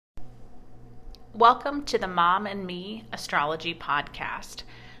Welcome to the Mom and Me Astrology Podcast.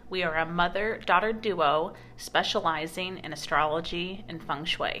 We are a mother-daughter duo specializing in astrology and feng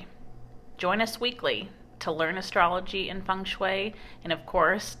shui. Join us weekly to learn astrology and feng shui, and of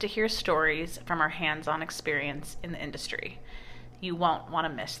course, to hear stories from our hands-on experience in the industry. You won't want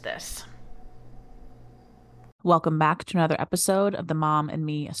to miss this. Welcome back to another episode of the Mom and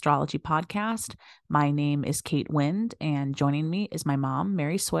Me Astrology Podcast. My name is Kate Wind, and joining me is my mom,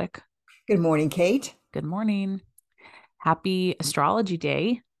 Mary Swick. Good morning, Kate. Good morning. Happy Astrology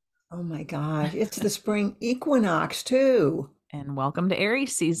Day. Oh my gosh, it's the spring equinox too. And welcome to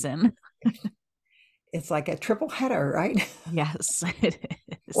Aries season. It's like a triple header, right? Yes, it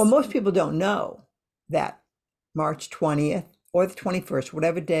is. Well, most people don't know that March 20th or the 21st,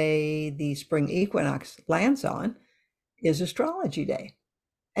 whatever day the spring equinox lands on, is Astrology Day.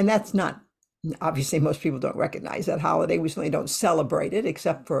 And that's not, obviously, most people don't recognize that holiday. We certainly don't celebrate it,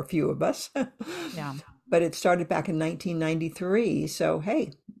 except for a few of us. Yeah. But it started back in 1993. So,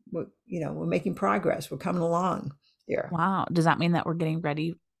 hey, we're making progress. We're coming along here. Wow. Does that mean that we're getting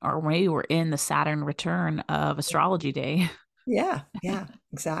ready, or maybe we're in the Saturn return of Astrology Day? Yeah,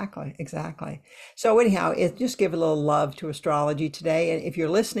 exactly. So anyhow, just give a little love to astrology today. And if you're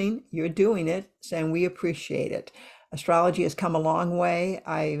listening, you're doing it, and we appreciate it. Astrology has come a long way.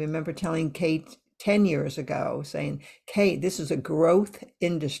 I remember telling Kate 10 years ago, saying, Kate, this is a growth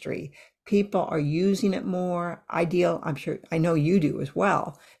industry. People are using it more. I'm sure, I know you do as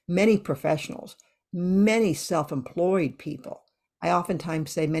well. Many professionals, many self-employed people. I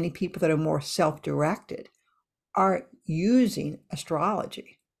oftentimes say many people that are more self-directed are using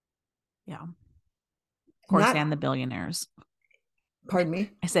astrology. Yeah. Of course, Not, and the billionaires. pardon me?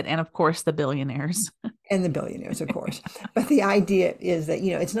 I said, and of course, the billionaires. And the billionaires, of course. But the idea is that,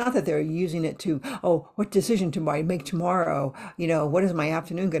 it's not that they're using it to, oh, what decision to make tomorrow? What is my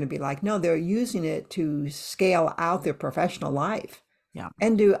afternoon going to be like? No, they're using it to scale out their professional life. Yeah.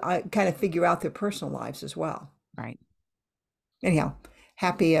 And to kind of figure out their personal lives as well. Right. Anyhow,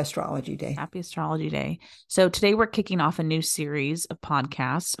 happy Astrology Day. Happy Astrology Day. So today we're kicking off a new series of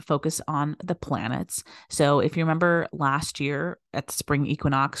podcasts focused on the planets. So if you remember last year at the spring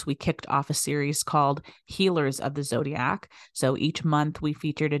equinox, we kicked off a series called Healers of the Zodiac. So each month we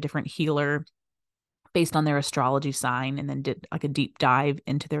featured a different healer based on their astrology sign, and then did like a deep dive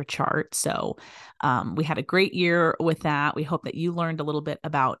into their chart. So we had a great year with that. We hope that you learned a little bit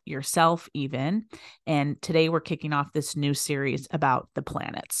about yourself even. And today we're kicking off this new series about the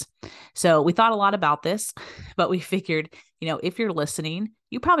planets. So we thought a lot about this, but we figured, if you're listening,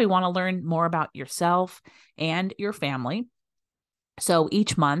 you probably want to learn more about yourself and your family. So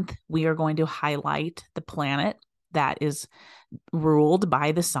each month we are going to highlight the planet that is ruled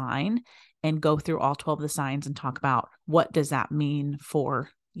by the sign and go through all 12 of the signs and talk about what does that mean for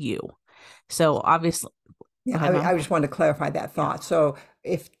you. So obviously, yeah, I just wanted to clarify that thought. Yeah. So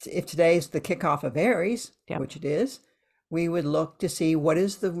if today's the kickoff of Aries, which it is, we would look to see what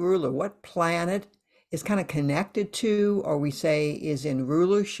is the ruler, what planet is kind of connected to, or we say is in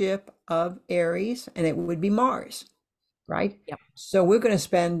rulership of Aries, and it would be Mars, right? Yep. So we're going to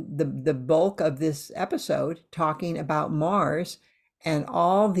spend the bulk of this episode talking about Mars and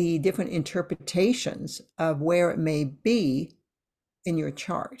all the different interpretations of where it may be in your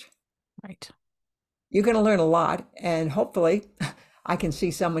chart. Right. You're going to learn a lot, and hopefully I can see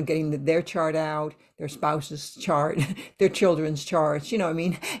someone getting their chart out, their spouse's chart, their children's charts. You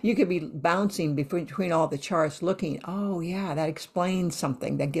could be bouncing between all the charts looking, oh yeah, that explains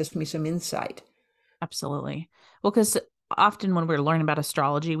something, that gives me some insight. Absolutely. Well, because often when we're learning about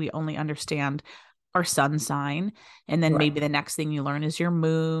astrology, we only understand our sun sign, and then maybe the next thing you learn is your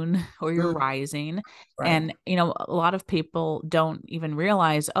moon or your rising. Right. And a lot of people don't even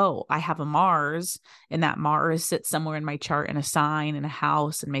realize, oh, I have a Mars, and that Mars sits somewhere in my chart in a sign in a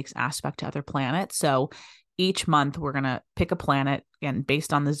house and makes aspect to other planets. So each month we're going to pick a planet, and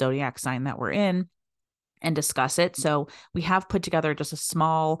based on the zodiac sign that we're in, and discuss it. So we have put together just a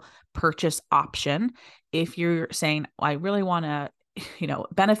small purchase option. If you're saying, I really want to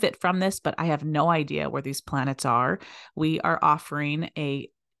benefit from this, but I have no idea where these planets are, we are offering a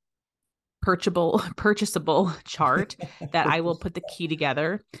purchasable chart that I will put the key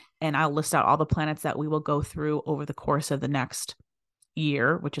together, and I'll list out all the planets that we will go through over the course of the next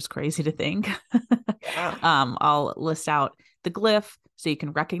year, which is crazy to think. Yeah. I'll list out the glyph so you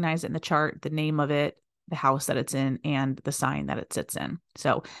can recognize it in the chart, the name of it, the house that it's in, and the sign that it sits in.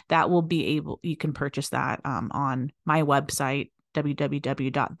 So that will be you can purchase that on my website,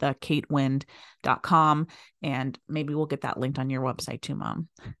 www.thecatewind.com. And maybe we'll get that linked on your website too, Mom.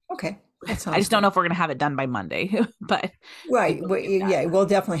 Okay. That I sounds just don't know good. if we're going to have it done by Monday, but we Right. will Well, get that yeah, done. we'll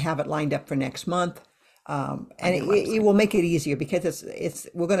definitely have it lined up for next month. On And your it website. will make it easier because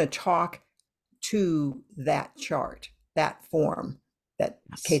we're going to talk to that chart, that form that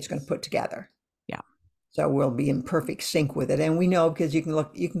Yes. Kate's going to put together. Yeah. So we'll be in perfect sync with it. And we know because you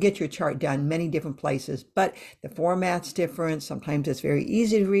can get your chart done many different places, but the format's different. Sometimes it's very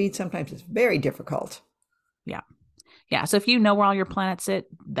easy to read, sometimes it's very difficult. Yeah. Yeah. So if you know where all your planets sit,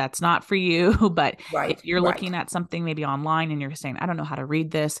 that's not for you. But if Right, you're right. looking at something maybe online and you're saying, I don't know how to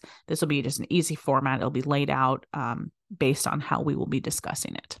read this will be just an easy format. It'll be laid out based on how we will be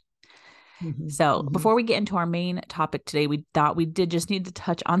discussing it. Hmm, So hmm. before we get into our main topic today, we thought we did just need to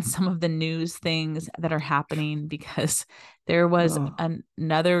touch on some of the news things that are happening because there was Oh,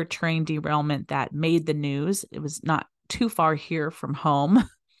 another train derailment that made the news. It was not too far here from home.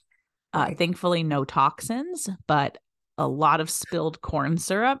 right. Thankfully, no toxins, but a lot of spilled corn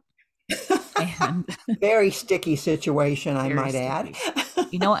syrup and Very sticky situation, I very might add.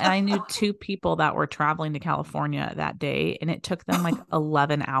 sticky. And I knew two people that were traveling to California that day, and it took them like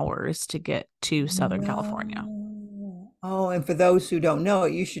 11 hours to get to Southern California. No. Oh, and for those who don't know,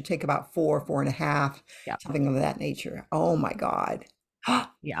 it usually take about 4.5, Yeah. something of that nature. Oh my God.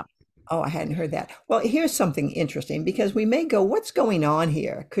 Yeah. Oh, I hadn't heard that. Well, here's something interesting because we may go, what's going on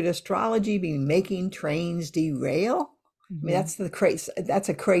here? Could astrology be making trains derail? I mean, Hmm. that's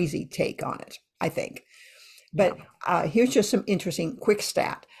a crazy take on it, I think. Yeah. But here's just some interesting quick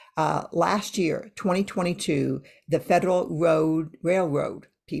stat. Last year, 2022, the Federal Road Railroad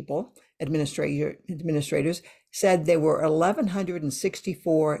people, administrators, said there were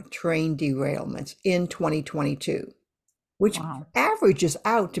 1,164 train derailments in 2022, which Wow. averages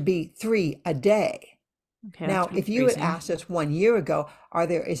out to be 3 a day. Okay. That's Now, pretty if you had crazy. asked us 1 year ago,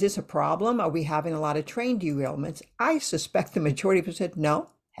 is this a problem? Are we having a lot of train derailments? I suspect the majority of us said no,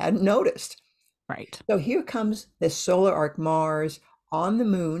 hadn't noticed. Right. So here comes this solar arc Mars on the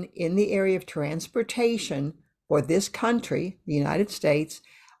moon in the area of transportation for this country, the United States.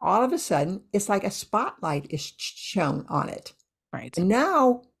 All of a sudden, it's like a spotlight is shown on it. Right. And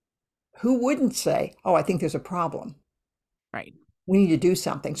now, who wouldn't say, oh, I think there's a problem? Right. We need to do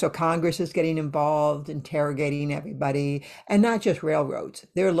something. So Congress is getting involved, interrogating everybody, and not just railroads.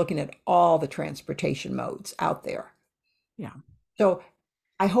 They're looking at all the transportation modes out there. Yeah. So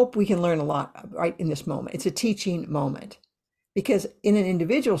I hope we can learn a lot right in this moment. It's a teaching moment because in an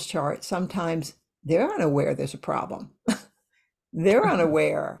individual's chart, sometimes they're unaware there's a problem. They're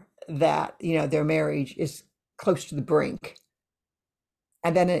unaware that, their marriage is close to the brink.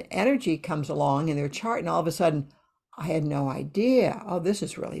 And then an energy comes along in their chart, and all of a sudden, I had no idea. Oh, this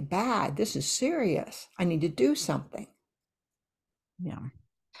is really bad. This is serious. I need to do something. Yeah.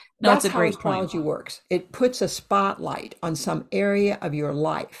 No, it's That's a how great point. astrology works. It puts a spotlight on some area of your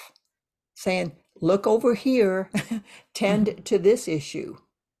life, saying, look over here, Mhm. tend to this issue.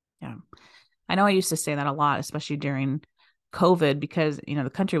 Yeah. I know I used to say that a lot, especially during COVID, because the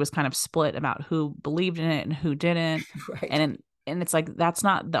country was kind of split about who believed in it and who didn't. Right. And it's like that's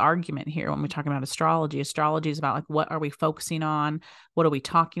not the argument here when we're talking about astrology. Astrology is about like what are we focusing on? What are we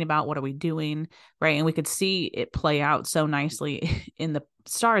talking about? What are we doing? Right. And we could see it play out so nicely in the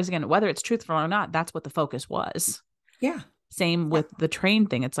stars again, whether it's truthful or not, that's what the focus was. Yeah. Same Yeah. with the train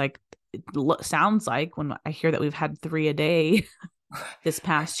thing. It's like it sounds like when I hear that we've had 3 a day this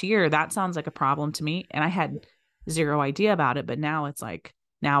past year, that sounds like a problem to me. And I had zero idea about it, but now it's like,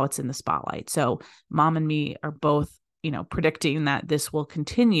 now it's in the spotlight. So mom and me are both, predicting that this will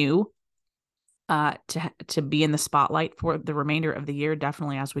continue to be in the spotlight for the remainder of the year,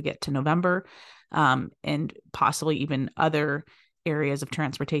 definitely as we get to November, and possibly even other areas of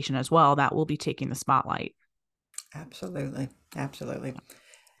transportation as well that will be taking the spotlight. Absolutely. Absolutely.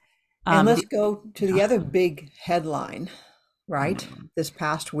 And Um, let's the, go to the yeah, other big headline, I right? know. This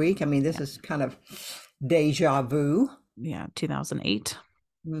past week. I mean, this Yeah, is kind of deja vu. yeah, 2008.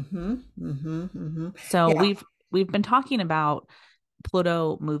 Mm-hmm. Mm-hmm. Mm-hmm. So Yeah. we've been talking about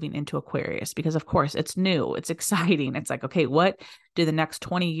Pluto moving into Aquarius because of course it's new, it's exciting. It's like, okay, what do the next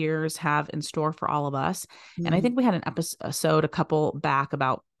 20 years have in store for all of us? And I Mm-hmm. think we had an episode a couple back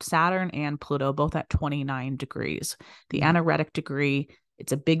about Saturn and Pluto both at 29 degrees. The Mm-hmm. anaretic degree,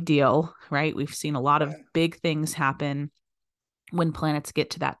 it's a big deal, right? We've seen a lot of Right. big things happen when planets get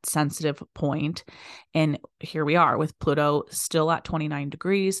to that sensitive point. And here we are with Pluto still at 29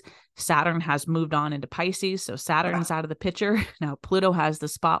 degrees. Saturn has moved on into Pisces. So Saturn's out of the picture. Now Pluto has the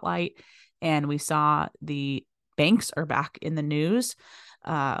spotlight. And we saw the banks are back in the news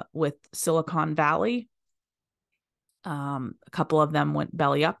with Silicon Valley. A couple of them went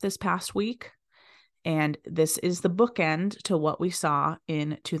belly up this past week. And this is the bookend to what we saw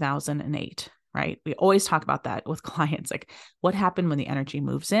in 2008, right? We always talk about that with clients, like what happened when the energy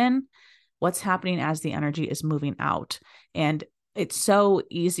moves in, what's happening as the energy is moving out. And it's so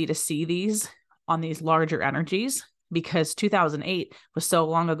easy to see these on these larger energies because 2008 was so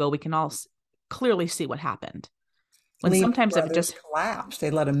long ago, we can all clearly see what happened. When Lehman sometimes if it Brothers just, collapsed. They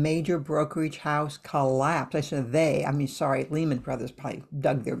let a major brokerage house collapse. I said they, I mean, sorry, Lehman Brothers probably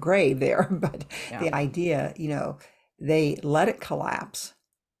dug their grave there, but yeah, the idea, they let it collapse.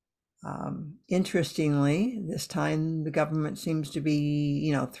 Interestingly, this time the government seems to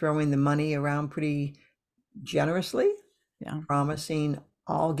be, throwing the money around pretty generously, yeah, promising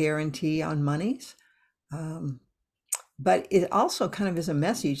all guarantee on monies. Um, but it also kind of is a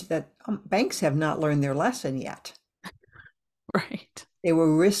message that banks have not learned their lesson yet. right. They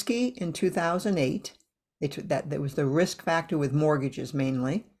were risky in 2008. That was the risk factor with mortgages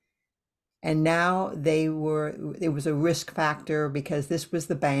mainly. And now it was a risk factor because this was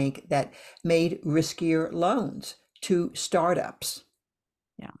the bank that made riskier loans to startups.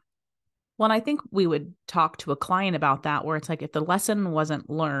 Yeah. Well, and I think we would talk to a client about that where it's like if the lesson wasn't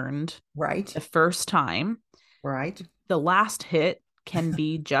learned Right, the first time, right. the last hit can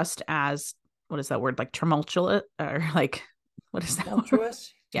be just as, what is that word, like tumultuous or like, what is that word?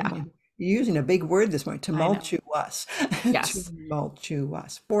 Tumultuous. Yeah, You're using a big word this morning. I know. Tumultuous. Yes.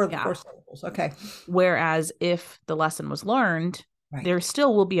 Tumultuous. Four Yeah. syllables. Okay. Whereas if the lesson was learned, Right. there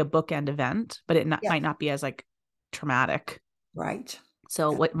still will be a bookend event, but it Yeah. might not be as like traumatic. Right. So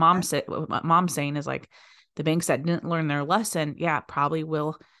That's what mom said, what mom's saying is like the banks that didn't learn their lesson, yeah, probably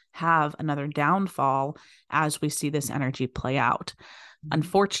will have another downfall as we see this energy play out. mhm.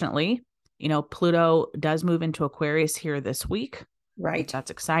 Unfortunately, Pluto does move into Aquarius here this week. Right.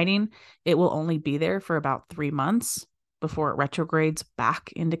 That's exciting. It will only be there for about 3 months before it retrogrades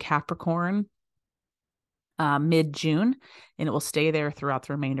back into Capricorn mid-June, and it will stay there throughout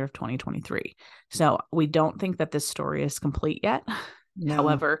the remainder of 2023. So we don't think that this story is complete yet. No.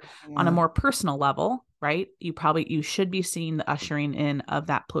 However, on a Yeah. more personal level, right, you should be seeing the ushering in of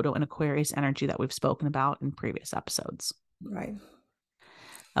that Pluto and Aquarius energy that we've spoken about in previous episodes. Right.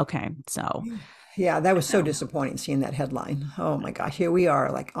 Okay, so Yeah, that was I so know, disappointing seeing that headline. Oh my gosh, here we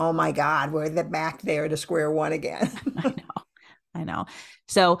are, like, oh my God, we're back there to square one again. I know. I know.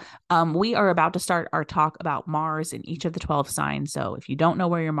 So we are about to start our talk about Mars in each of the 12 signs. So if you don't know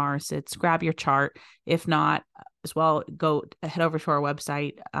where your Mars sits, grab your chart. If not, as well, head over to our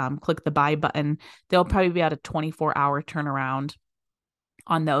website, click the buy button. There'll probably be about a 24-hour turnaround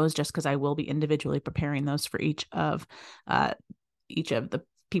on those just because I will be individually preparing those for each of the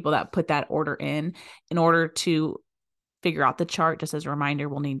people that put that order in order to figure out the chart. Just as a reminder,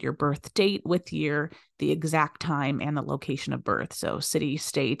 we'll need your birth date with year, the exact time, and the location of birth. So city,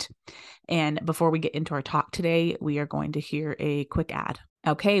 state. And before we get into our talk today, we are going to hear a quick ad.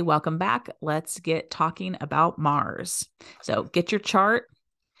 Okay, welcome back. Let's get talking about Mars. So get your chart.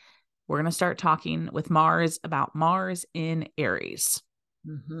 We're going to start talking with Mars about Mars in Aries.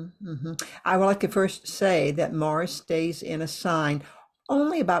 I would like to first say that Mars stays in a sign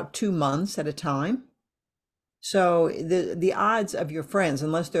only about 2 months at a time. So the odds of your friends,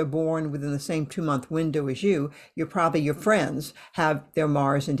 unless they're born within the same 2 month window as your friends have their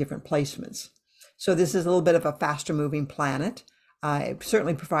Mars in different placements. So this is a little bit of a faster moving planet. It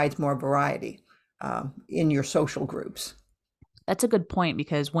certainly provides more variety in your social groups. That's a good point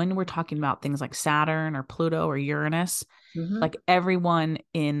because when we're talking about things like Saturn or Pluto or Uranus, Hmm. like everyone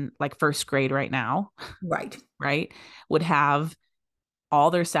in like first grade right now, Right. right, would have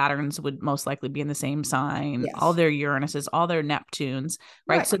all their Saturns would most likely be in the same sign, all Yes. their Uranuses, all their Neptunes,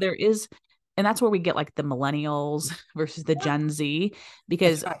 right? Right. So there is, and that's where we get like the millennials versus the Yeah, Gen Z that's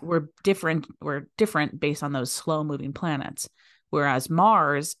because right. we're different based on those slow moving planets. Whereas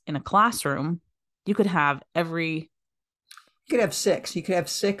Mars in a classroom, you could have every, You could have six. You could have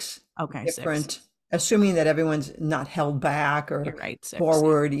six okay, six. different, assuming that everyone's not held back You're or right, six. Yeah.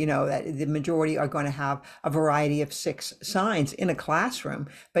 forward, that the majority are going to have a variety of six signs in a classroom.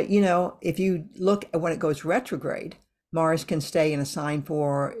 But, if you look at when it goes retrograde, Mars can stay in a sign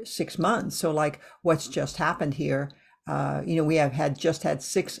for 6 months. So, like what's just happened here, we have just had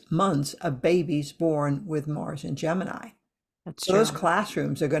 6 months of babies born with Mars in Gemini. That's So those true.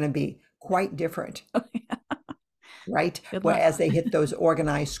 classrooms are going to be quite different, right? Good luck. Whereas they hit those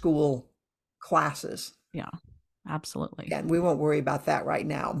organized school classes. Yeah, absolutely. And we won't worry about that right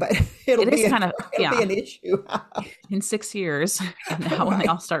now, but It is kind of, it'll be yeah, an issue. in 6 years from now when they Right.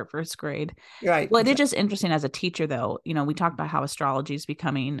 all start first grade. Right. Well, it is Exactly. just interesting as a teacher, though. We talked about how astrology is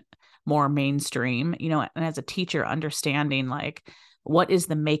becoming more mainstream, and as a teacher, understanding like what is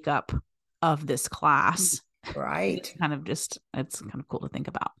the makeup of this class. Right. It's kind of cool to think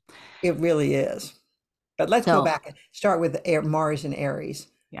about. It really is. But let's go So back and start with Mars and Aries.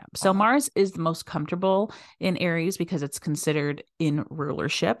 yeah. So Uh, Mars is the most comfortable in Aries because it's considered in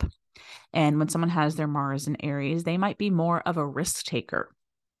rulership. And when someone has their Mars in Aries, they might be more of a risk taker.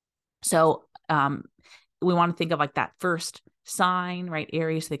 So we want to think of like that first sign, right?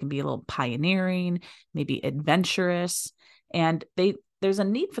 Aries, so they can be a little pioneering, maybe adventurous, and there's a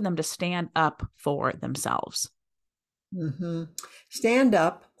need for them to stand up for themselves. mhm. Stand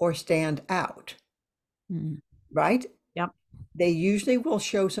up or stand out, Mm, right? yep. They usually will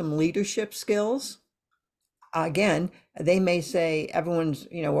show some leadership skills. Again, they may say everyone's,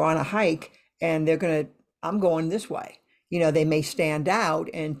 we're on a hike and I'm going this way. They may stand out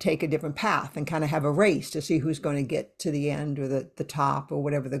and take a different path and kind of have a race to see who's going to get to the end or the top or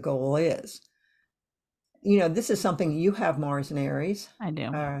whatever the goal is. This is something you have Mars and Aries. I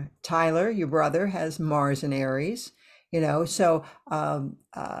do. Tyler, your brother, has Mars and Aries. So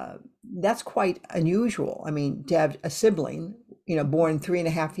that's quite unusual. I mean, to have a sibling, born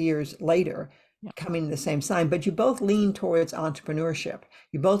 3.5 years later, Yeah. coming in the same sign, but you both lean towards entrepreneurship.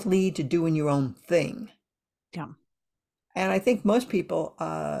 You both lead to doing your own thing. Yeah. And I think most people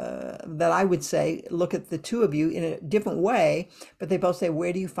that I would say look at the two of you in a different way, but they both say,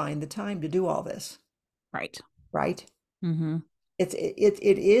 where do you find the time to do all this? Right. Right? Mm-hmm. It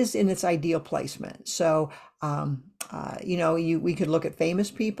is in its ideal placement. So we could look at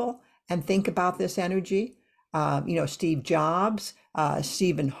famous people and think about this energy. Steve Jobs,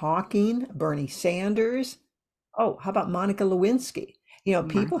 Stephen Hawking, Bernie Sanders. Oh, how about Monica Lewinsky? People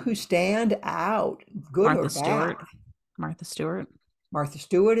Martha, who stand out, good or Martha bad. Stewart. Martha Stewart. Martha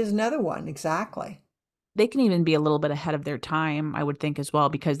Stewart is another one, exactly. They can even be a little bit ahead of their time, I would think as well,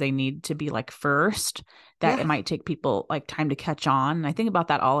 because they need to be like first, that it Yeah. might take people like time to catch on. And I think about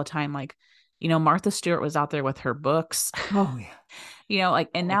that all the time. Like, Martha Stewart was out there with her books, Oh, yeah. like,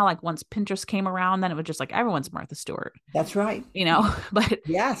 and Oh, now like once Pinterest came around, then it was just like everyone's Martha Stewart, that's right. but she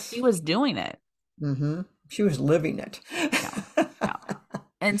Yes. was doing it. She was living it. Yeah. Yeah.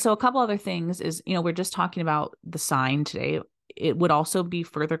 And so a couple other things is, we're just talking about the sign today. It would also be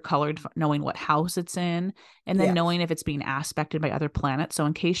further colored knowing what house it's in and then Yes. knowing if it's being aspected by other planets. So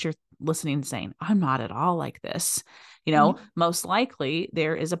in case you're listening and saying, I'm not at all like this, most likely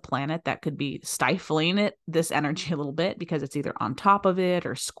there is a planet that could be stifling this energy a little bit because it's either on top of it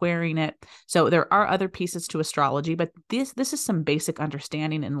or squaring it. So there are other pieces to astrology, but this is some basic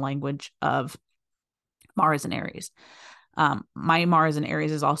understanding and language of Mars and Aries. My Mars and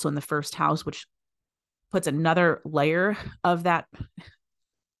Aries is also in the first house, which puts another layer of that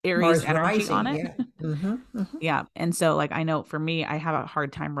Aries Mars energy on rising. it. Yeah. Yeah. And so, like, I know for me, I have a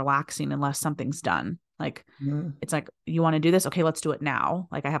hard time relaxing unless something's done. Like, Mm, it's like, you want to do this? Okay, let's do it now.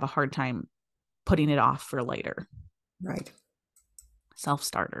 Like, I have a hard time putting it off for later. right. Self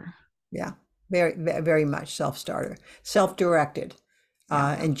starter. Yeah. Very, very much self-starter, self-directed,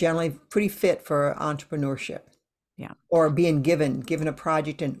 Yeah. and generally pretty fit for entrepreneurship Yeah. or being given a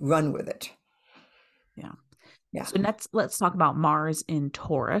project and run with it. Yeah. Yeah. So, let's talk about Mars in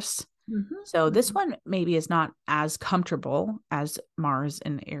Taurus. Mhm, So, this mhm. one maybe is not as comfortable as Mars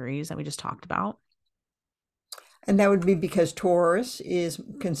in Aries that we just talked about. And that would be because Taurus is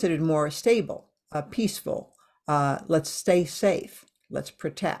considered more stable, peaceful. Let's stay safe. Let's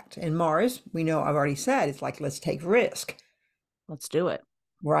protect. And Mars, we know I've already said, it's like, let's take risk. Let's do it.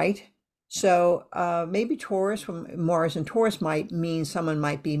 Right? Yeah. So maybe Taurus from Mars and Taurus might mean someone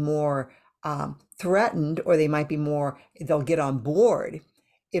might be more threatened, or they'll get on board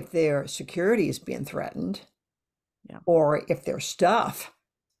if their security is being threatened, Yeah. or if their stuff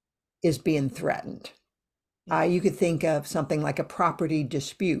is being threatened. Yeah. You could think of something like a property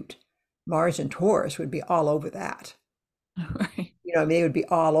dispute. Mars and Taurus would be all over that. Right. They would be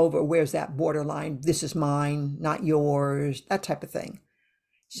all over, where's that borderline? This is mine, not yours, that type of thing. Yeah.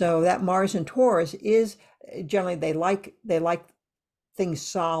 So that Mars and Taurus is generally they like things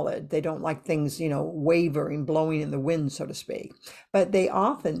solid. They don't like things, wavering, blowing in the wind, so to speak. But they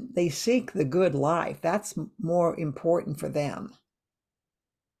seek the good life. That's more important for them.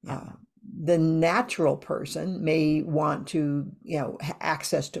 Yeah. Uh, the natural person may want to,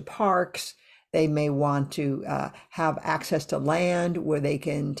 access to parks. They may want to have access to land where they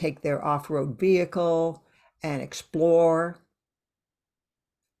can take their off-road vehicle and explore.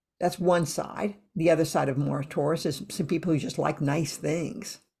 That's one side. The other side of Mars Taurus is some people who just like nice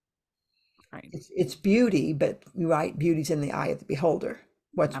things. Right. It's beauty, but right, beauty's in the eye of the beholder.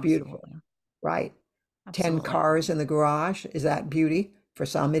 What's beautiful, Absolutely. right? 10 Absolutely. cars in the garage, is that beauty? For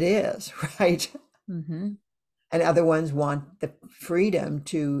some it is, right? Mm-hmm. and other ones want the freedom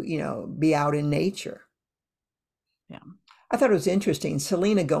to, be out in nature. Yeah. I thought it was interesting.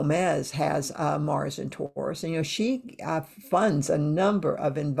 Selena Gomez has Mars in Taurus, and she funds a number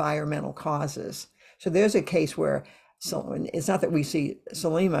of environmental causes. So there's a case where, so it's not that we see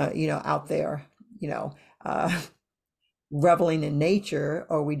Selena, out there, you know, uh, reveling in nature,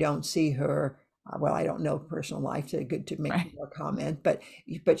 or we don't see her. Well, I don't know personal life to good to make Right. more comment, but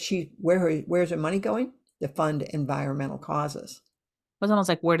where's her money going? To fund environmental causes. It was almost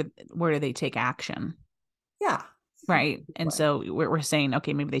like where do they take action? Yeah. Right. And Way. so we're saying,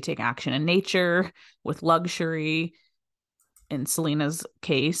 okay, maybe they take action in nature with luxury. In Selena's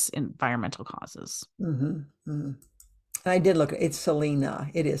case, environmental causes. Mm-hmm. Mm-hmm. I did look. It's Selena.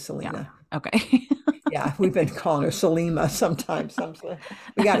 It is Yeah. Selena. Okay. Yeah, we've been calling her Selima sometimes.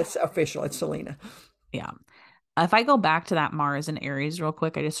 We got it official. It's Selena. Yeah. If I go back to that Mars and Aries real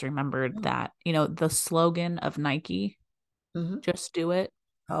quick, I just remembered that, the slogan of Nike, Mm-hmm. just do it,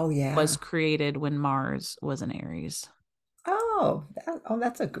 Oh was yeah. created when Mars was in Aries. Oh,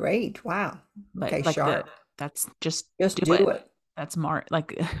 that's a great. Wow. But Okay, like sharp. that's just Just do it. do it. That's Mars.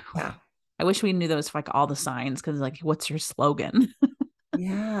 Like, Yeah. I wish we knew those for like all the signs because, like, what's your slogan?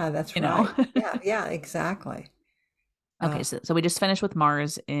 Yeah, that's you know? right. Yeah, yeah, exactly. Okay, Uh, so we just finished with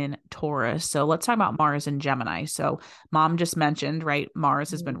Mars in Taurus. So let's talk about Mars in Gemini. So mom just mentioned, right?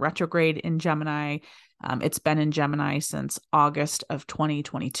 Mars has been mm, retrograde in Gemini. It's been in Gemini since August of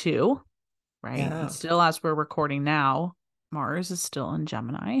 2022, right? And yeah. still, as we're recording now, Mars is still in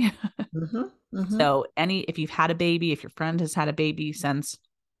Gemini. Mm-hmm. Mm-hmm. So if you've had a baby, if your friend has had a baby since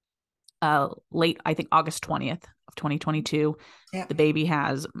late, I think August 20th of 2022, Yeah. the baby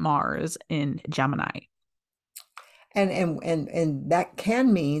has Mars in Gemini. And that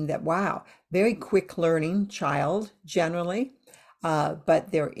can mean that, wow, very quick learning child generally,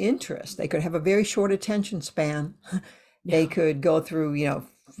 but their interest, they could have a very short attention span. They Yeah, could go through,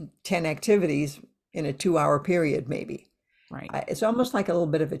 10 activities in a 2-hour period, maybe. right. It's almost like a little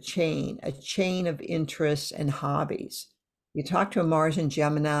bit of a chain of interests and hobbies. You talk to a Mars and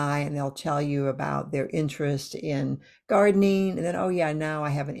Gemini, and they'll tell you about their interest in gardening, and then, oh yeah, now I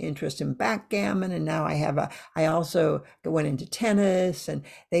have an interest in backgammon, and now I also went into tennis, and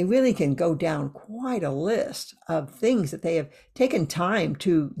they really can go down quite a list of things that they have taken time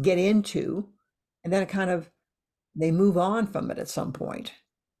to get into, and then it kind of they move on from it at some point.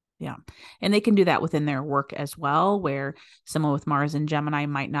 Yeah. And they can do that within their work as well, where someone with Mars and Gemini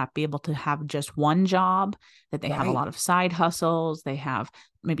might not be able to have just one job, that they have a Right. lot of side hustles. They have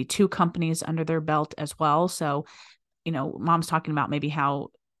maybe two companies under their belt as well. So, mom's talking about maybe how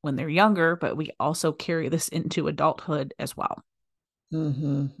when they're younger, but we also carry this into adulthood as well.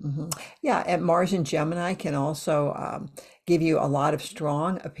 Hmm. Hmm. Yeah, and Mars and Gemini can also give you a lot of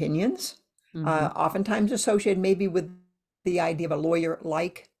strong opinions, Mm-hmm. oftentimes associated maybe with the idea of a lawyer,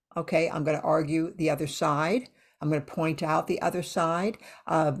 like, okay, I'm going to argue the other side. I'm going to point out the other side.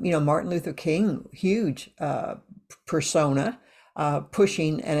 Martin Luther King, huge persona,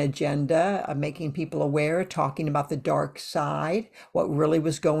 pushing an agenda, making people aware, talking about the dark side, what really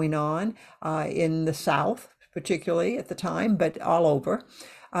was going on in the South, particularly at the time, but all over.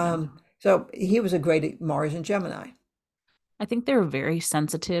 Yeah. So he was a great Mars and Gemini. I think they're very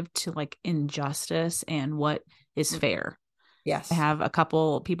sensitive to like injustice and what is Mm, fair. I yes, have a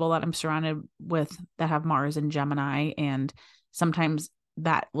couple people that I'm surrounded with that have Mars and Gemini, and sometimes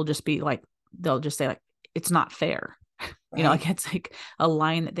that will just be like, they'll just say, like, it's not fair. right. Like it's like a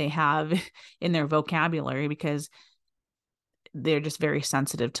line that they have in their vocabulary because they're just very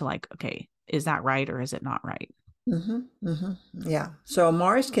sensitive to, like, okay, is that right or is it not right? Hmm. Hmm. Yeah. So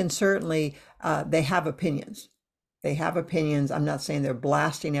Mars can certainly, they have opinions. They have opinions. I'm not saying they're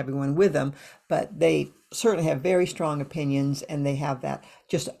blasting everyone with them, but they certainly have very strong opinions and they have that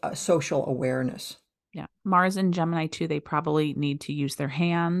just social awareness. Yeah. Mars and Gemini too, they probably need to use their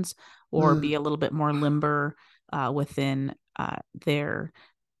hands or Mm, be a little bit more limber within their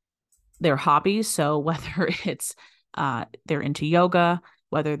hobbies. So whether it's they're into yoga,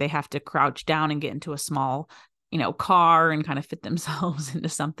 whether they have to crouch down and get into a small, car and kind of fit themselves into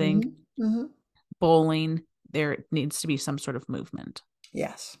something, hmm. Hmm. bowling, there needs to be some sort of movement.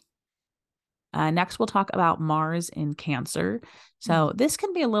 Yes. Next, we'll talk about Mars in Cancer. So Mm, this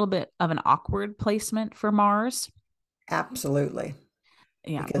can be a little bit of an awkward placement for Mars. absolutely.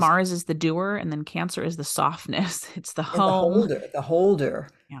 Yeah, Because Mars is the doer, and then Cancer is the softness. It's the and home. the holder,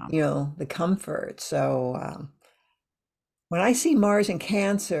 Yeah, the comfort. So when I see Mars in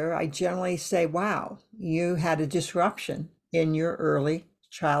Cancer, I generally say, wow, you had a disruption in your early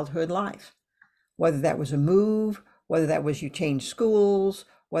childhood life. Whether that was a move, whether that was you changed schools,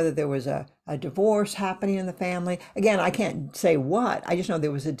 whether there was a divorce happening in the family. Again, I can't say what, I just know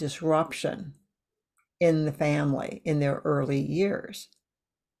there was a disruption in the family in their early years.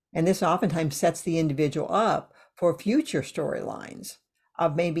 And this oftentimes sets the individual up for future storylines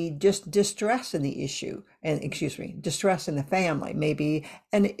of maybe just distress in the issue, and excuse me, distress in the family, maybe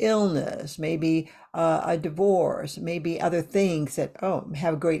an illness, maybe a divorce, maybe other things that, oh,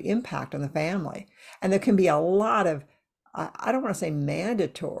 have a great impact on the family. And there can be a lot of, I don't want to say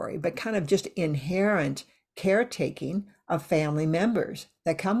mandatory, but kind of just inherent caretaking of family members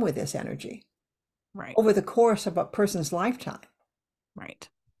that come with this energy Right. over the course of a person's lifetime. Right.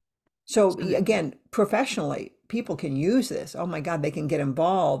 So So again, professionally, people can use this. Oh my God, they can get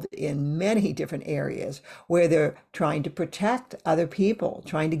involved in many different areas where they're trying to protect other people,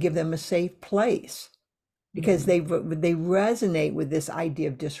 trying to give them a safe place because mhm. they resonate with this idea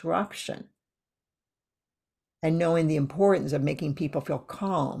of disruption and knowing the importance of making people feel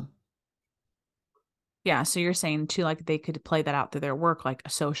calm. Yeah, so you're saying too, like they could play that out through their work, like a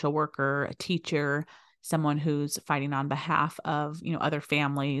social worker, a teacher, someone who's fighting on behalf of, other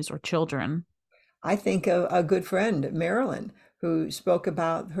families or children. I think of a good friend, Marilyn, who spoke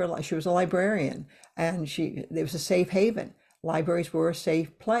about she was a librarian and there was a safe haven. Libraries were a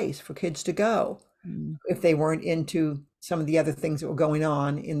safe place for kids to go Mm, if they weren't into some of the other things that were going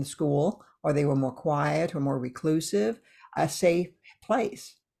on in the school, or they were more quiet or more reclusive, a safe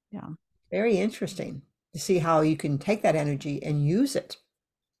place. yeah, Very interesting to see how you can take that energy and use it.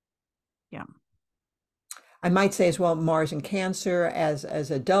 yeah. I might say as well, Mars and Cancer, as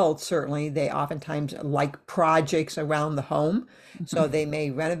adults, certainly they oftentimes like projects around the home. So Mhm. they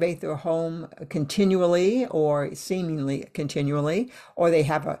may renovate their home continually or seemingly continually, or they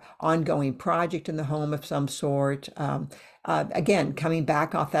have an ongoing project in the home of some sort. Again, coming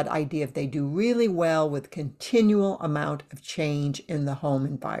back off that idea, if they do really well with continual amount of change in the home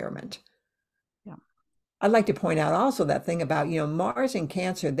environment. Yeah, I'd like to point out also that thing about, Mars and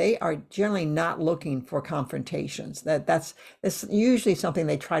Cancer, they are generally not looking for confrontations. That's usually something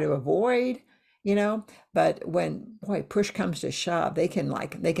they try to avoid, you know, but when boy, push comes to shove, they can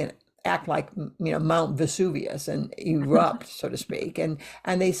act like, Mount Vesuvius and erupt, so to speak. And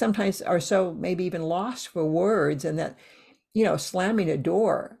they sometimes are so maybe even lost for words, and that, slamming a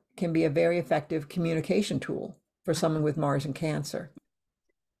door can be a very effective communication tool for someone with Mars and Cancer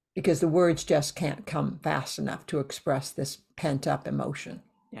because the words just can't come fast enough to express this pent up emotion.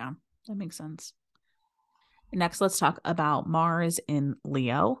 yeah, that makes sense. Next, let's talk about Mars in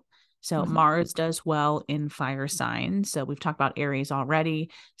Leo. So Mhm. Mars does well in fire signs. So we've talked about Aries already.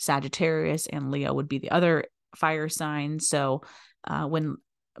 Sagittarius and Leo would be the other fire signs. So when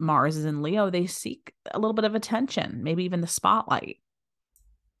Mars is in Leo, they seek a little bit of attention, maybe even the spotlight.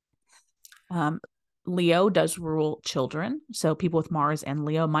 Um, Leo does rule children. So people with Mars and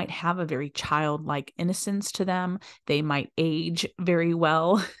Leo might have a very childlike innocence to them. They might age very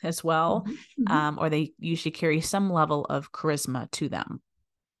well as well, Mhm. Mhm. or they usually carry some level of charisma to them.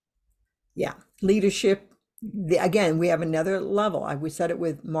 Yeah. Leadership. Again, we have another level. We said it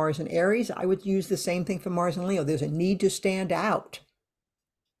with Mars and Aries. I would use the same thing for Mars and Leo. There's a need to stand out.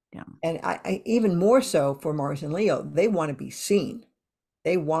 Yeah. And I even more so for Mars and Leo, they want to be seen.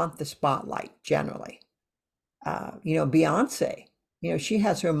 They want the spotlight generally. Beyonce, she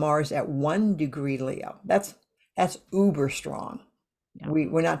has her Mars at 1 degree Leo. That's uber strong. Yeah.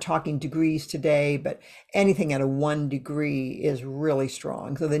 We're not talking degrees today, but anything at a 1 degree is really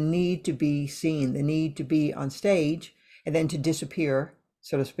strong. So the need to be seen, the need to be on stage, and then to disappear,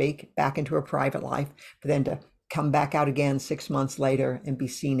 so to speak, back into her private life, but then to come back out again 6 months later and be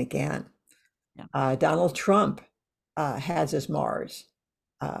seen again. Yeah. Donald Trump has his Mars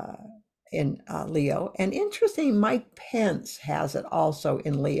uh, in Leo. And interesting, Mike Pence has it also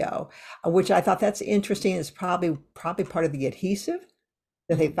in Leo, which I thought that's interesting. It's probably part of the adhesive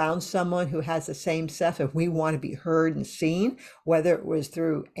that they Mhm. found someone who has the same stuff. If we want to be heard and seen, whether it was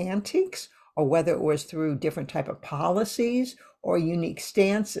through antiques or whether it was through different type of policies or unique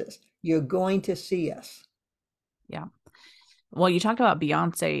stances, you're going to see us. Yeah. Well, you talked about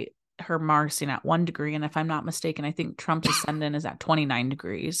Beyonce, her Mars seen at 1 degree. And if I'm not mistaken, I think Trump's ascendant is at 29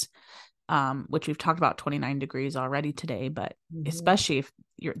 degrees, which we've talked about 29 degrees already today. But Mhm. especially if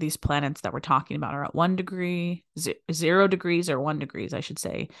these planets that we're talking about are at 1 degree, 0 degrees or 1 degrees, I should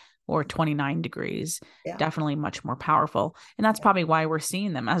say, or 29 degrees, Yeah. definitely much more powerful. And that's probably why we're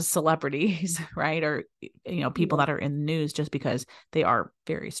seeing them as celebrities, right? Or, people Yeah. that are in the news just because they are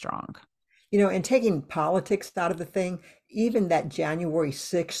very strong. And taking politics out of the thing, even that January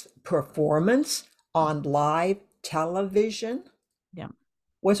 6th performance on live television, Yeah.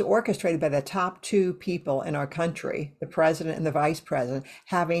 was orchestrated by the top two people in our country, the president and the vice president,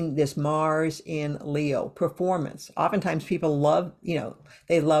 having this Mars in Leo performance. Oftentimes people love,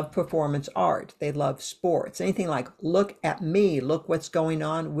 they love performance art. They love sports, anything like, look at me, look what's going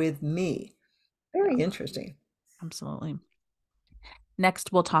on with me. Very Yeah, interesting. absolutely.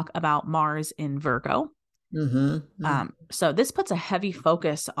 Next, we'll talk about Mars in Virgo. Mm-hmm. So this puts a heavy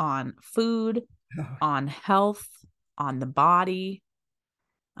focus on food, Oh, on health, on the body,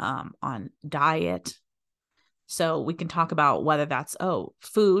 on diet. So we can talk about whether that's,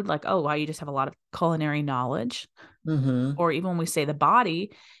 food, like, wow, you just have a lot of culinary knowledge. mm-hmm. Or even when we say the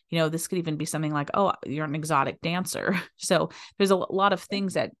body, this could even be something like, oh, you're an exotic dancer. So there's a lot of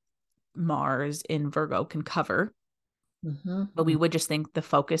things that Mars in Virgo can cover. But we Mm-hmm. would just think the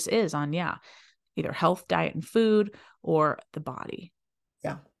focus is on, yeah, either health, diet, and food or the body.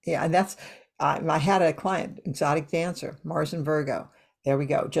 Yeah, yeah, and that's I had a client, exotic dancer, Mars and Virgo. There we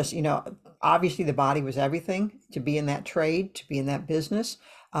go. Just obviously the body was everything to be in that trade, to be in that business.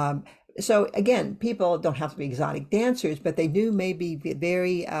 Um, so again, people don't have to be exotic dancers, but they do maybe be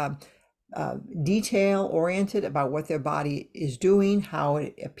very detail oriented about what their body is doing, how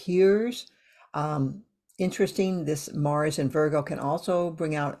it appears. Um, Interesting, this Mars and Virgo can also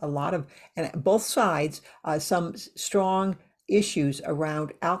bring out a lot of, and both sides, some strong issues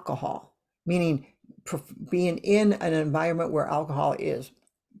around alcohol, meaning being in an environment where alcohol is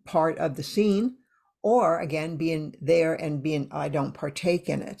part of the scene, or again, being there and being, I don't partake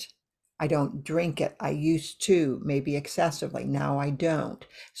in it. I don't drink it. I used to, maybe excessively. Now I don't.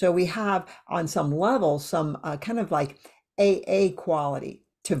 So we have, on some level, some kind of like AA quality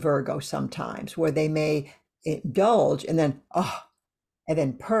to Virgo sometimes, where they may indulge and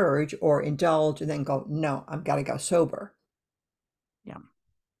then purge, or indulge and then go, no, I've got to go sober. Yeah.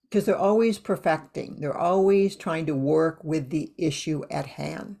 Because they're always perfecting. They're always trying to work with the issue at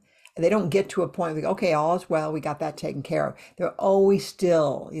hand. And they don't get to a point like, okay, all is well, we got that taken care of. They're always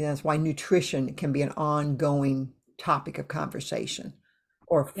still, that's why nutrition can be an ongoing topic of conversation,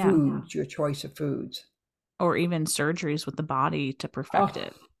 or Yeah. foods, your choice of foods. Or even surgeries with the body to perfect Oh,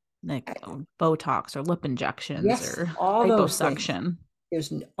 it, like Botox or lip injections yes, or all those things. liposuction.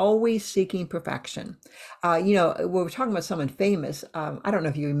 Is always seeking perfection. We're talking about someone famous. I don't know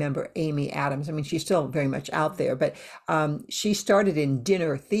if you remember Amy Adams. I mean, she's still very much out there, but she started in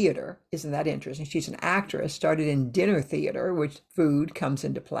dinner theater. Isn't that interesting? She's an actress, started in dinner theater, which food comes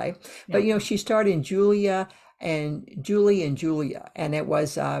into play. Yeah. But, she started in Julie and Julia. And it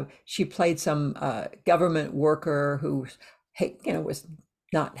was, she played some government worker who, was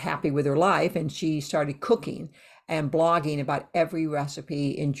not happy with her life. And she started cooking and blogging about every recipe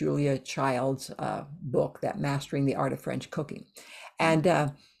in Julia Child's book, that Mastering the Art of French Cooking.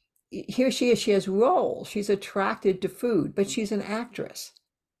 And here she is, she has roles. She's attracted to food, but she's an actress.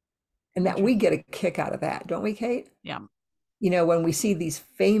 And that we get a kick out of that, don't we, Kate? Yeah. When we see these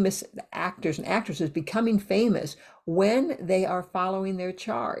famous actors and actresses becoming famous when they are following their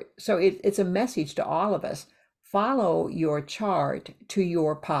chart. So it's a message to all of us. Follow your chart to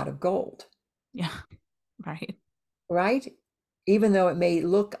your pot of gold. Yeah. Right. Right? Even though it may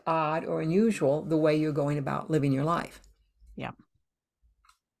look odd or unusual the way you're going about living your life. Yeah.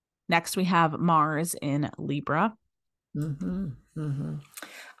 Next, we have Mars in Libra. Mm-hmm, mm-hmm.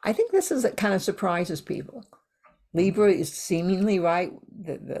 I think this is, it kind of surprises people. Libra is seemingly right.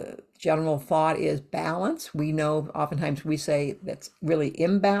 The general thought is balance. We know oftentimes we say that's really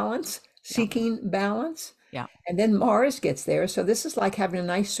imbalance, Yeah. seeking balance. Yeah. And then Mars gets there. So this is like having a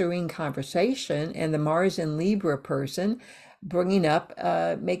nice, serene conversation. And the Mars in Libra person bringing up,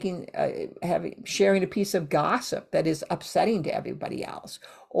 sharing a piece of gossip that is upsetting to everybody else,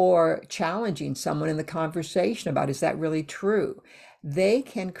 or challenging someone in the conversation about, is that really true? They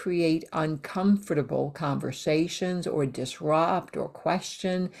can create uncomfortable conversations, or disrupt or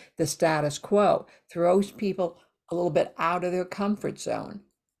question the status quo, throws people a little bit out of their comfort zone.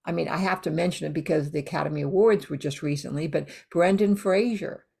 I mean, I have to mention it because the Academy Awards were just recently, but Brendan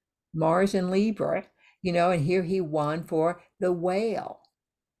Fraser, Mars in Libra, and here he won for The Whale,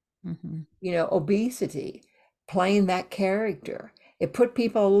 Mm-hmm. obesity, playing that character. It put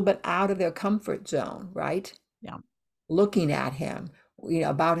people a little bit out of their comfort zone, right? Yeah. Looking at him,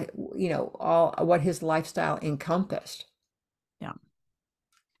 about, all what his lifestyle encompassed. Yeah.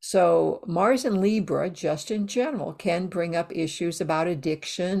 So Mars and Libra, just in general, can bring up issues about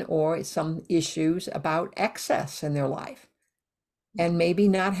addiction, or some issues about excess in their life, and maybe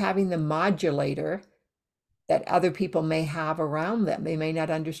not having the modulator that other people may have around them. They may not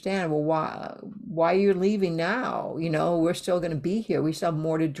understand, well, why you're leaving now? We're still going to be here. We still have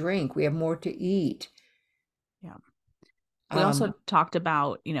more to drink. We have more to eat. Yeah. We also talked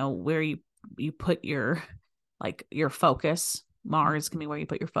about, where you put your your focus. Mars can be where you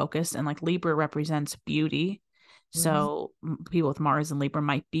put your focus, and like Libra represents beauty. Mhm. So people with Mars and Libra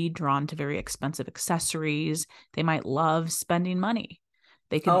might be drawn to very expensive accessories. They might love spending money.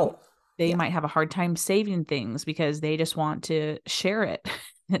 They could Oh, they yeah. might have a hard time saving things because they just want to share it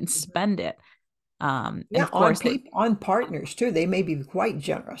and Mhm. spend it. And Yeah, of course, on partners too. They may be quite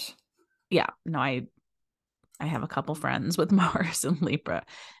generous. yeah, no, I have a couple friends with Mars and Libra,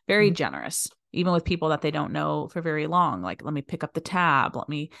 very Mhm. generous, even with people that they don't know for very long. Like, let me pick up the tab, let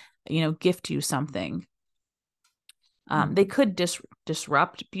me, gift you something. They Mhm. could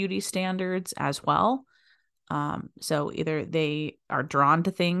disrupt beauty standards as well. So either they are drawn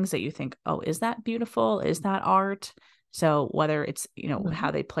to things that you think, oh, is that beautiful? Is that art? So whether it's, how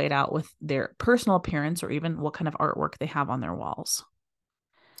Mhm. they play it out with their personal appearance or even what kind of artwork they have on their walls.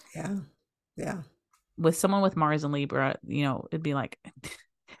 Yeah. Yeah. With someone with Mars and Libra, it'd be like,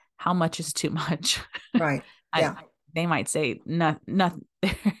 how much is too much? Right. I Yeah. They might say no, nothing.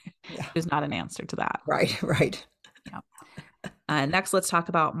 Yeah. There's not an answer to that. Right. Right. Yeah. Next, let's talk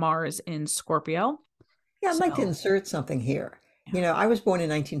about Mars in Scorpio. Yeah, I'd like to So, insert something here. yeah. I was born in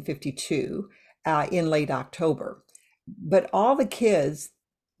 1952 in late October, but all the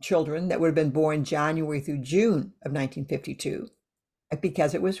children that would have been born January through June of 1952,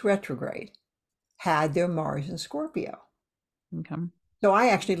 because it was retrograde, had their Mars in Scorpio. Okay. So I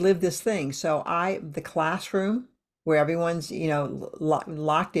actually lived this thing. The classroom where everyone's,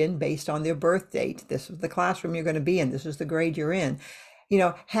 locked in based on their birth date. This is the classroom you're going to be in. This is the grade you're in.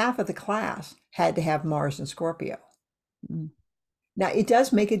 Half of the class had to have Mars in Scorpio. Mm. Now, it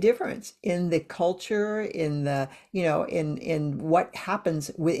does make a difference in the culture, in the, in what happens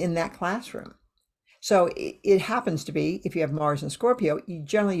within that classroom. So it happens to be, if you have Mars and Scorpio,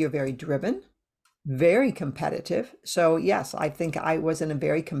 you're very driven, very competitive. So yes, I think I was in a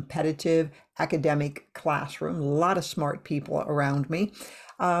very competitive academic classroom, a lot of smart people around me.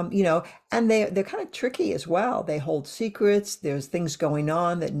 And they're kind of tricky as well. They hold secrets. There's things going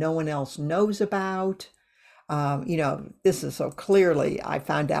on that no one else knows about. This is so clearly I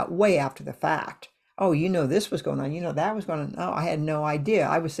found out way after the fact. Oh, this was going on. That was going on. Oh, I had no idea.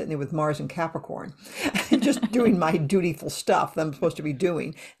 I was sitting there with Mars and Capricorn, just doing my dutiful stuff that I'm supposed to be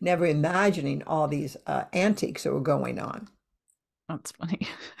doing, never imagining all these antics that were going on. That's funny.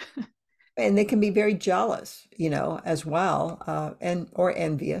 And they can be very jealous, as well, and or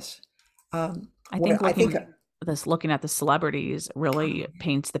envious. I What think I think, looking at the celebrities really oh,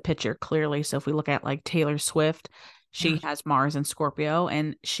 paints the picture clearly. So if we look at like Taylor Swift, yeah, she has Mars and Scorpio,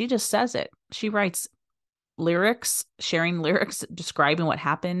 and she just says it. She writes lyrics, sharing lyrics describing what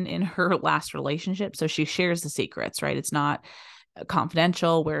happened in her last relationship. So she shares the secrets, right? It's not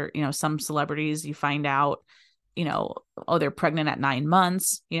confidential where, some celebrities you find out, oh, they're pregnant at 9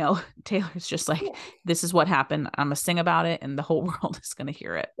 months. Taylor's just like, yeah. this is what happened. I'm going to sing about it and the whole world is going to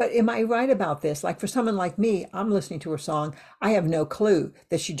hear it. But am I right about this? Like for someone like me, I'm listening to her song. I have no clue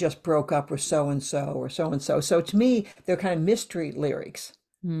that she just broke up with so and so or so and so. So to me, they're kind of mystery lyrics.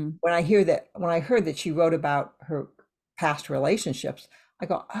 Hmm. When I heard that she wrote about her past relationships, I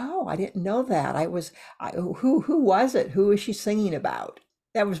go, oh, I didn't know that. Who was it? Who is she singing about?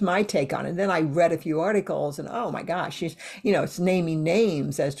 That was my take on it. And then I read a few articles and oh my gosh, it's naming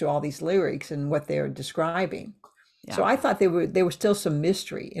names as to all these lyrics and what they're describing. Yeah. So I thought there was still some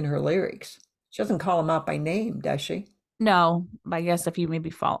mystery in her lyrics. She doesn't call them out by name, does she? No, I guess if you maybe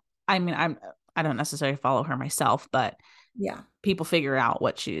follow, I mean, I don't necessarily follow her myself, but Yeah, people figure out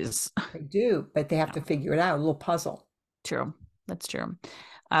what she's. they do, but they have Yeah, to figure it out, a little puzzle. true. That's true.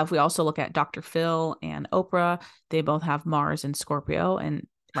 If we also look at Dr. Phil and Oprah, they both have Mars and Scorpio, and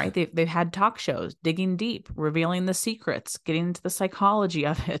right, they've had talk shows, digging deep, revealing the secrets, getting into the psychology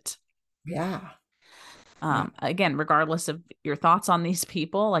of it. Yeah, yeah. Again, regardless of your thoughts on these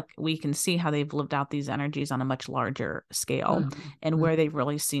people, like we can see how they've lived out these energies on a much larger scale Mhm, and where mhm. they've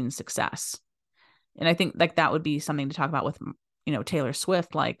really seen success. And I think like that would be something to talk about with, Taylor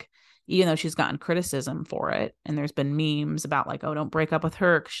Swift. Like, even though she's gotten criticism for it, and there's been memes about like, oh, don't break up with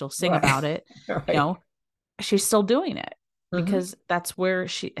her because she'll sing Right, about it, you right. know, she's still doing it Mhm. because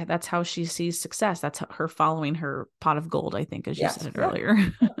that's how she sees success. That's her following her pot of gold, I think, as you said Yes, it yeah, earlier.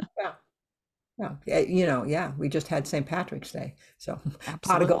 yeah, yeah. Yeah, yeah, we just had St. Patrick's Day, so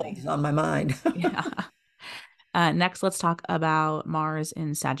pot of gold Absolutely. is on my mind. Yeah. Next, let's talk about Mars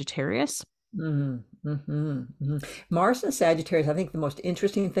in Sagittarius. Mhm, mhm, mhm. Mars and Sagittarius, I think the most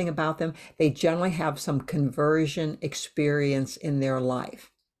interesting thing about them, they generally have some conversion experience in their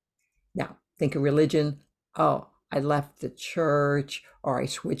life. Now, think of religion. Oh, I left the church or I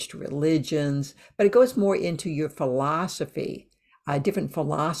switched religions, but it goes more into your philosophy, different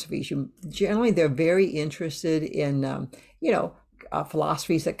philosophies. You generally they're very interested in you know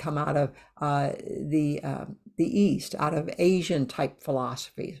philosophies that come out of the East, out of Asian type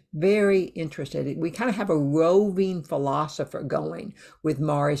philosophies. Very interested. We kind of have a roving philosopher going with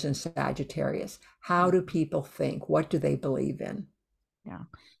Mars and Sagittarius. How do people think? What do they believe in? Yeah.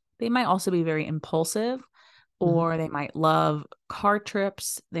 They might also be very impulsive, Mhm. or they might love car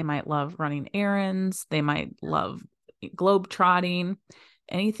trips. They might love running errands. They might love globe trotting,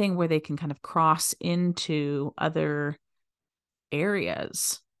 anything where they can kind of cross into other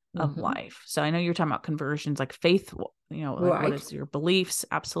areas of Mhm. life. So I know you're talking about conversions, like faith, like what Right. is your beliefs?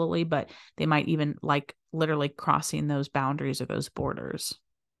 Absolutely. But they might even like literally crossing those boundaries or those borders.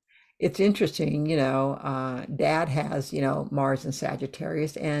 It's interesting, Dad has, Mars and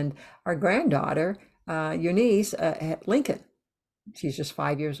Sagittarius, and our granddaughter, your niece, at Lincoln. She's just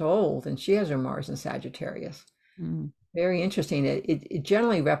 5 years old, and she has her Mars and Sagittarius. Mm, Very interesting. It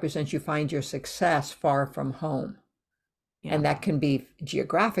generally represents you find your success far from home, yeah. and that can be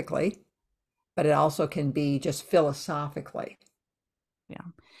geographically, but it also can be just philosophically. Yeah.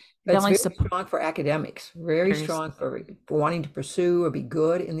 But it's Definitely very support strong for academics, very Aries. strong for wanting to pursue or be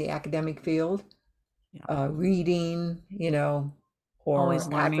good in the academic field, Yeah. reading, or Always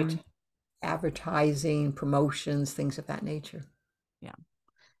learning. advertising, promotions, things of that nature. Yeah.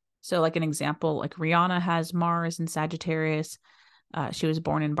 So, like an example, like Rihanna has Mars in Sagittarius. She was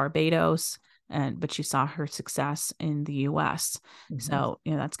born in Barbados, but she saw her success in the U.S. Hmm. So,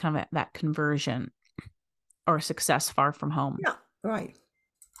 that's kind of that conversion or success far from home. Yeah, right.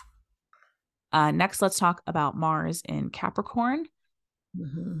 Next, let's talk about Mars in Capricorn.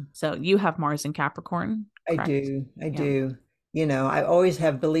 Hmm. So, you have Mars in Capricorn, I correct? do. I Yeah. do. I always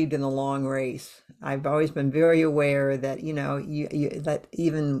have believed in the long race. I've always been very aware that, that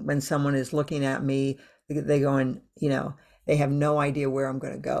even when someone is looking at me, they going, they have no idea where I'm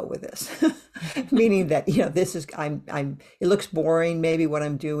going to go with this. Meaning that, this is, it looks boring, maybe what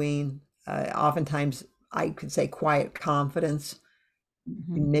I'm doing. Oftentimes I could say quiet confidence.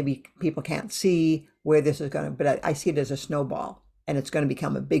 Mhm. Maybe people can't see where this is going to, but I see it as a snowball, and it's going to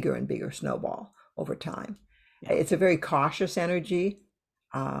become a bigger and bigger snowball over time. Yeah. It's a very cautious energy.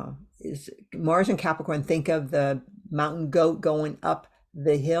 Is Mars and Capricorn, think of the mountain goat going up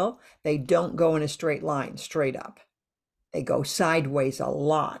the hill. They don't go in a straight line, straight up. They go sideways a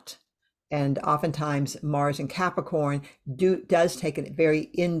lot. And oftentimes Mars and Capricorn does take a very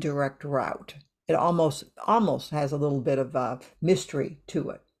indirect route. It almost has a little bit of a mystery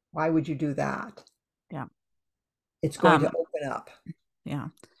to it. Why would you do that? Yeah. It's going to Um, open up. yeah.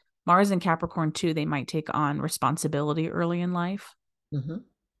 Mars and Capricorn too, they might take on responsibility early in life. Hmm.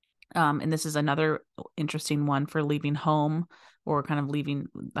 And this is another interesting one for leaving home or kind of leaving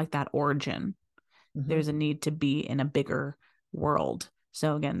like that origin. Hmm. There's a need to be in a bigger world.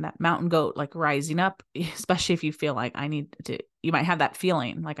 So again, that mountain goat, like rising up, especially if you feel like you might have that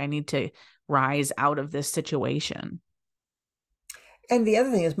feeling like I need to rise out of this situation. And the other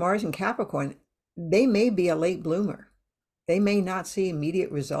thing is Mars and Capricorn, they may be a late bloomer. They may not see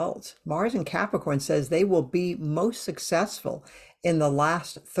immediate results. Mars and Capricorn says they will be most successful in the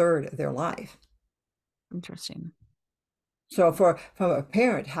last third of their life. Interesting. So from a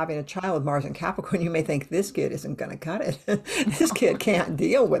parent having a child with Mars and Capricorn, you may think this kid isn't going to cut it. This kid can't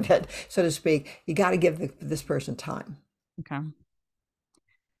deal with it, so to speak. You got to give this person time. Okay.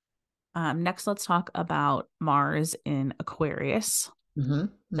 Next, let's talk about Mars in Aquarius. Hmm.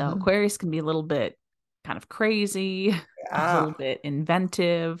 So Hmm. Aquarius can be a little bit kind of crazy, a little Ah, bit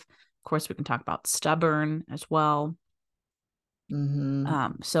inventive. Of course, we can talk about stubborn as well. hmm.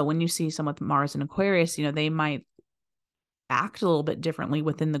 So when you see someone with Mars in Aquarius, they might act a little bit differently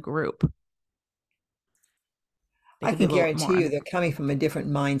within the group. They I could be can a little more guarantee you they're coming from a different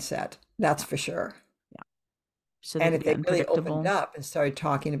mindset. That's yeah, for sure. yeah. So they And could if be they really opened unpredictable. up and started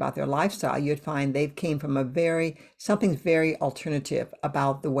talking about their lifestyle, you'd find they came from something very alternative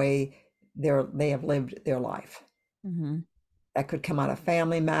about the way they have lived their life. Mm-hmm. That could come out of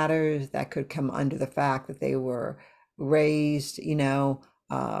family matters. That could come under the fact that they were raised,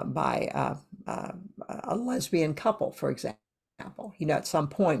 by uh, a lesbian couple, for example. At some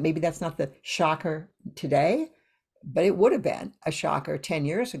point, maybe that's not the shocker today, but it would have been a shocker 10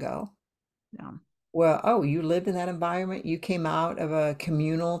 years ago. Yeah. Well, oh, you lived in that environment. You came out of a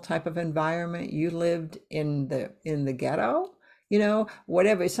communal type of environment. You lived in the ghetto,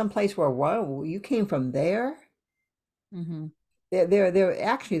 whatever, someplace where, whoa, you came from there. Mm-hmm. They're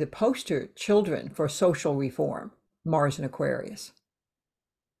actually the poster children for social reform, Mars and Aquarius.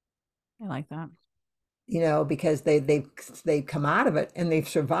 I like that. because they've come out of it and they've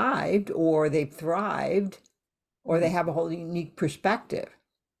survived, or they've thrived, or they Mhm. have a whole unique perspective.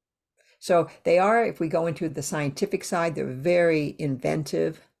 So they are, if we go into the scientific side, they're very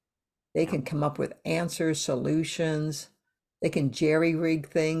inventive. They Yeah. can come up with answers, solutions. They can jerry-rig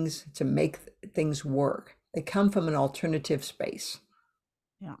things to make things work. They come from an alternative space.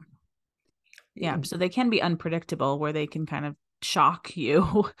 Yeah. Yeah. So they can be unpredictable where they can kind of shock you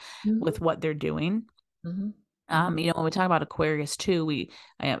Mhm, with what they're doing. mhm, mhm. When we talk about Aquarius too,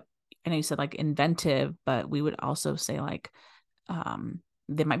 I, I know you said like inventive, but we would also say like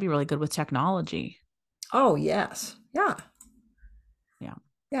they might be really good with technology. Oh, yes. Yeah. Yeah.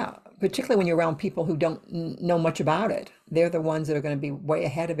 Yeah. Particularly when you're around people who don't know much about it. They're the ones that are going to be way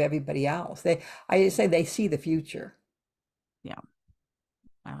ahead of everybody else. I say they see the future. Yeah.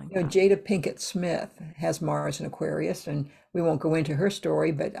 I like that. Jada Pinkett Smith has Mars in Aquarius, and we won't go into her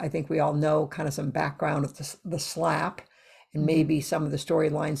story, but I think we all know kind of some background of the slap and Hmm. maybe some of the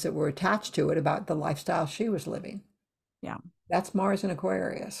storylines that were attached to it about the lifestyle she was living. Yeah. That's Mars in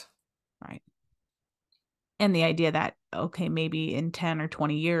Aquarius. Right. And the idea that, okay, maybe in 10 or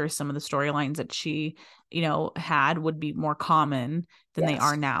 20 years, some of the storylines that she, had would be more common than they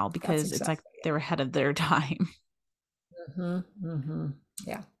are Yes, now that's because it's like exactly they're ahead of their time. it.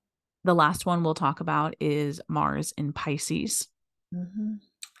 Yeah. The last one we'll talk about is Mars in Pisces. hmm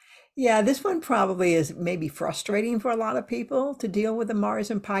Yeah, this one probably is maybe frustrating for a lot of people to deal with the Mars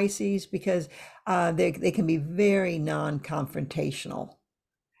and Pisces because they can be very non-confrontational.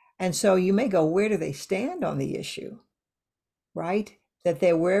 And so you may go, where do they stand on the issue? Right? That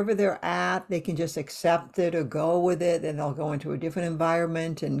they're wherever they're at, they can just accept it or go with it, and they'll go into a different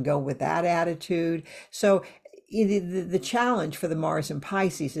environment and go with that attitude. So the challenge for the Mars and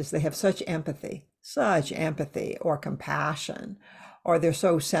Pisces is they have such empathy or compassion, or they're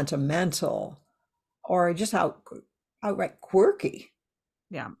so sentimental, or just outright quirky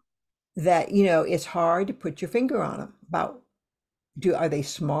Yeah, that it's hard to put your finger on them about are they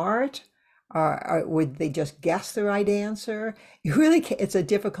smart? Or would they just guess the right answer? You really it's a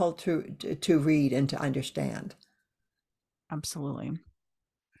difficult to read and to understand. absolutely.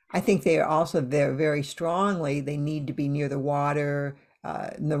 I think they are also there very strongly. They need to be near the water,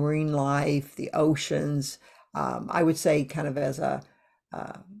 the marine life, the oceans. I would say, kind of as uh,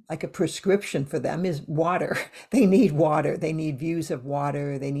 like a prescription for them is water. They need water. They need views of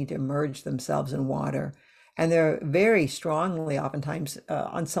water. They need to immerse themselves in water. And they're very strongly, oftentimes,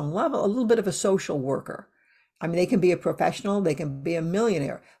 on some level, a little bit of a social worker. I mean, they can be a professional, they can be a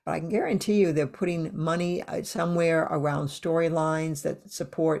millionaire, but I can guarantee you they're putting money somewhere around storylines that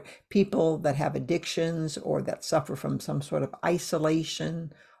support people that have addictions or that suffer from some sort of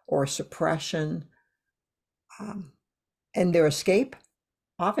isolation or suppression. Um, and their escape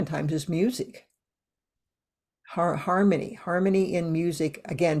oftentimes is music, harmony in music,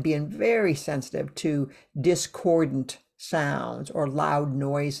 again, being very sensitive to discordant sounds or loud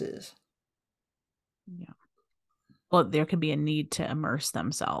noises. Yeah. Well, there could be a need to immerse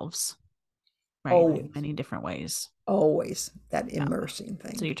themselves, right, in Always, many different ways. always that Yeah. immersing So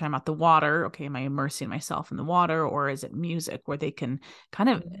thing. you're talking about the water. Okay, am I immersing myself in the water, or is it music where they can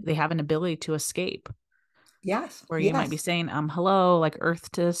they have an ability to escape? Yes, Where you might be yes, saying, hello, like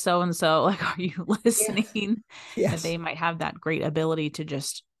Earth to so and so, like, are you yes, listening? That yes. they might have that great ability to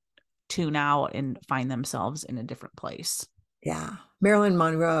just tune out and find themselves in a different place. Yeah. Marilyn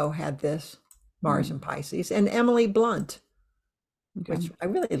Monroe had this, Mars Hmm. and Pisces, and Emily Blunt, Okay. which I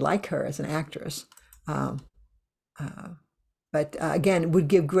really like her as an actress. Um, uh, but again, would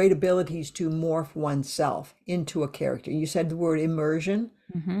give great abilities to morph oneself into a character. You said the word immersion,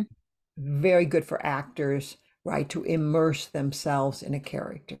 Hmm. very good for actors, right? To immerse themselves in a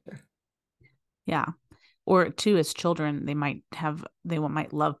character. Yeah. Or too, as children, they might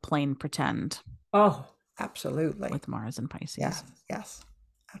love playing pretend Oh, absolutely. with Mars and Pisces. Yes, yes,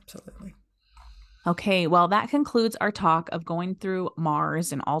 absolutely. Okay, well, that concludes our talk of going through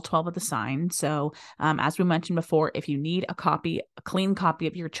Mars and all 12 of the signs. So, as we mentioned before, if you need a clean copy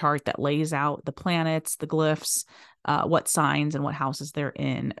of your chart that lays out the planets, the glyphs, what signs and what houses they're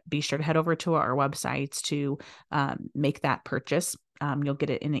in, be sure to head over to our websites to make that purchase. You'll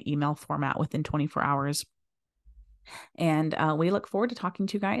get it in an email format within 24 hours. And we look forward to talking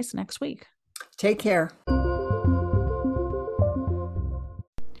to you guys next week. Take care.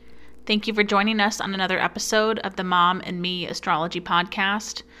 Thank you for joining us on another episode of the Mom and Me Astrology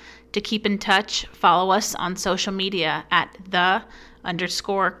Podcast. To keep in touch, follow us on social media at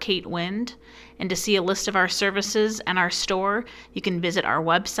 _Kate Wind. And to see a list of our services and our store, you can visit our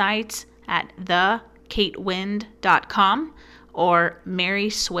websites at thekatewind.com or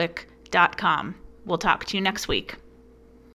maryswick.com. We'll talk to you next week.